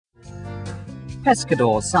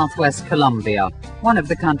Pescador, southwest Colombia. One of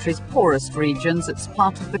the country's poorest regions, it's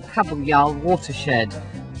part of the Cabuyal watershed.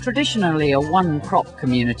 Traditionally a one-crop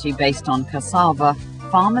community based on cassava,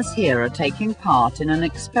 farmers here are taking part in an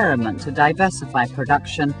experiment to diversify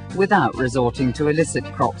production without resorting to illicit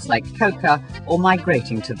crops like coca or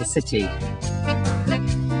migrating to the city.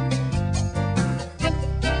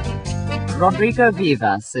 Rodrigo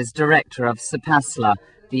Vivas is director of CIPASLA,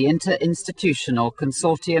 the Interinstitutional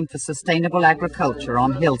Consortium for Sustainable Agriculture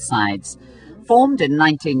on Hillsides. Formed in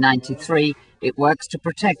 1993, it works to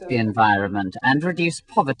protect the environment and reduce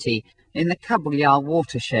poverty in the Cabuyal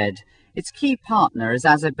watershed. Its key partner is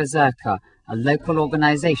CIPASLA, a local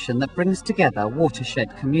organization that brings together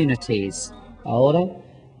watershed communities.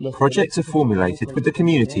 Projects are formulated with the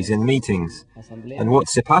communities in meetings, and what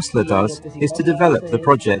CIPASLA does is to develop the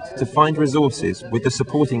project to find resources with the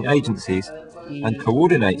supporting agencies and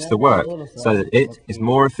coordinates the work so that it is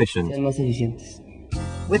more efficient.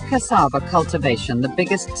 With cassava cultivation the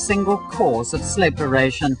biggest single cause of slope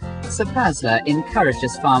erosion, CIPASLA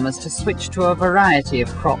encourages farmers to switch to a variety of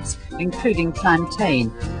crops, including plantain,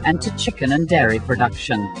 and to chicken and dairy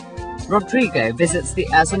production. Rodrigo visits the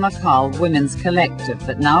Azamakal Women's Collective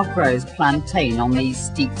that now grows plantain on these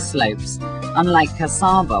steep slopes. Unlike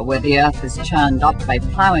cassava, where the earth is churned up by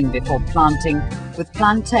ploughing before planting, with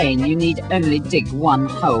plantain you need only dig one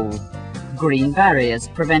hole. Green barriers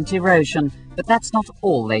prevent erosion, but that's not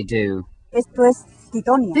all they do. This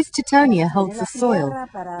titonia holds the soil.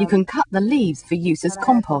 You can cut the leaves for use as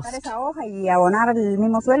compost.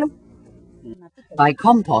 By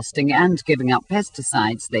composting and giving up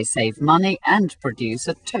pesticides, they save money and produce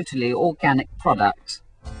a totally organic product.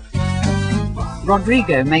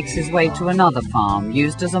 Rodrigo makes his way to another farm,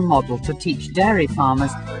 used as a model to teach dairy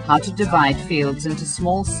farmers how to divide fields into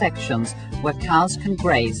small sections where cows can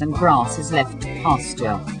graze and grass is left to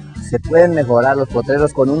pasture.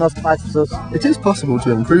 It is possible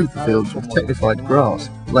to improve the fields with technified grass,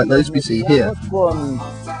 like those we see here.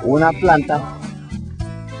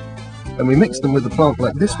 And we mix them with a plant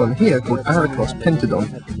like this one here called Arachos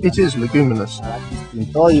pentadon. It is leguminous.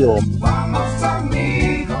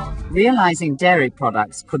 Realizing dairy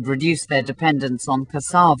products could reduce their dependence on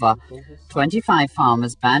cassava, 25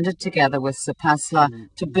 farmers banded together with CIPASLA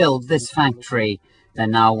to build this factory. They're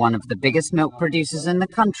now one of the biggest milk producers in the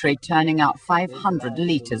country, turning out 500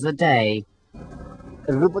 litres a day.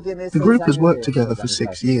 The group has worked together for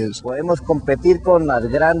 6 years. We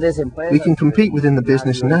can compete within the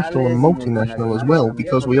business national and multinational as well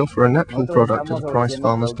because we offer a natural product at a price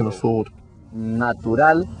farmers can afford.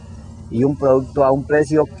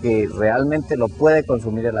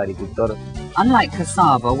 Unlike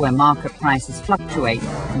cassava, where market prices fluctuate,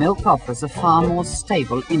 milk offers a far more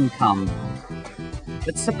stable income.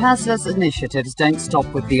 But CIPASLA's initiatives don't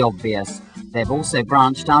stop with the obvious. They've also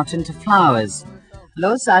branched out into flowers.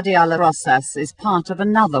 Los Adiala Rosas is part of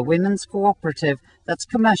another women's cooperative that's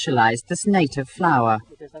commercialized this native flower.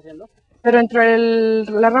 Within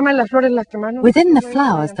the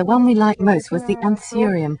flowers, the one we liked most was the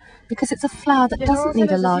anthurium, because it's a flower that doesn't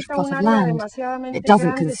need a large plot of land. It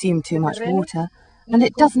doesn't consume too much water, and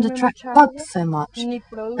it doesn't attract bugs so much,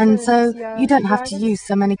 and so you don't have to use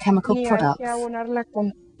so many chemical products.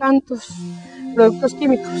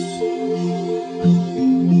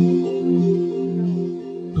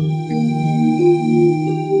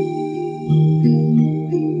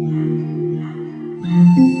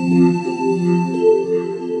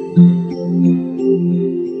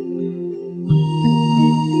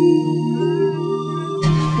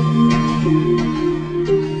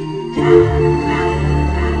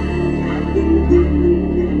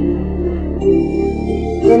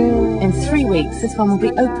 In 3 weeks, this one will be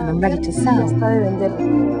open and ready to sell.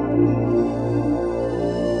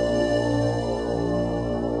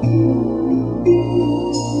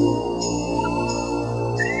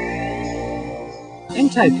 In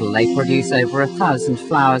total, they produce over 1,000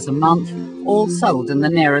 flowers a month, all sold in the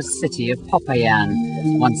nearest city of Popayan.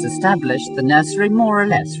 Once established, the nursery more or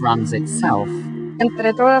less runs itself.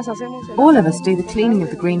 All of us do the cleaning of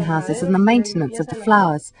the greenhouses and the maintenance of the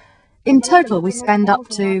flowers. In total, we spend up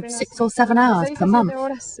to 6 or 7 hours per month.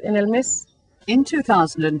 In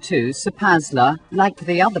 2002, CIPASLA, like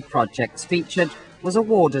the other projects featured, was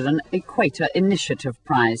awarded an Equator Initiative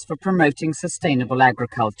Prize for promoting sustainable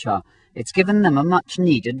agriculture. It's given them a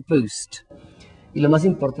much-needed boost. The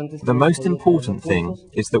most important thing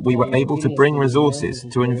is that we were able to bring resources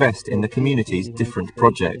to invest in the community's different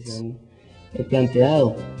projects.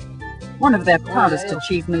 One of their proudest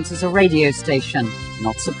achievements is a radio station.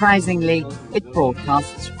 Not surprisingly, it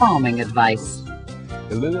broadcasts farming advice.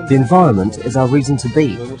 The environment is our reason to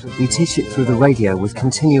be. We teach it through the radio with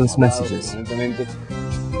continuous messages.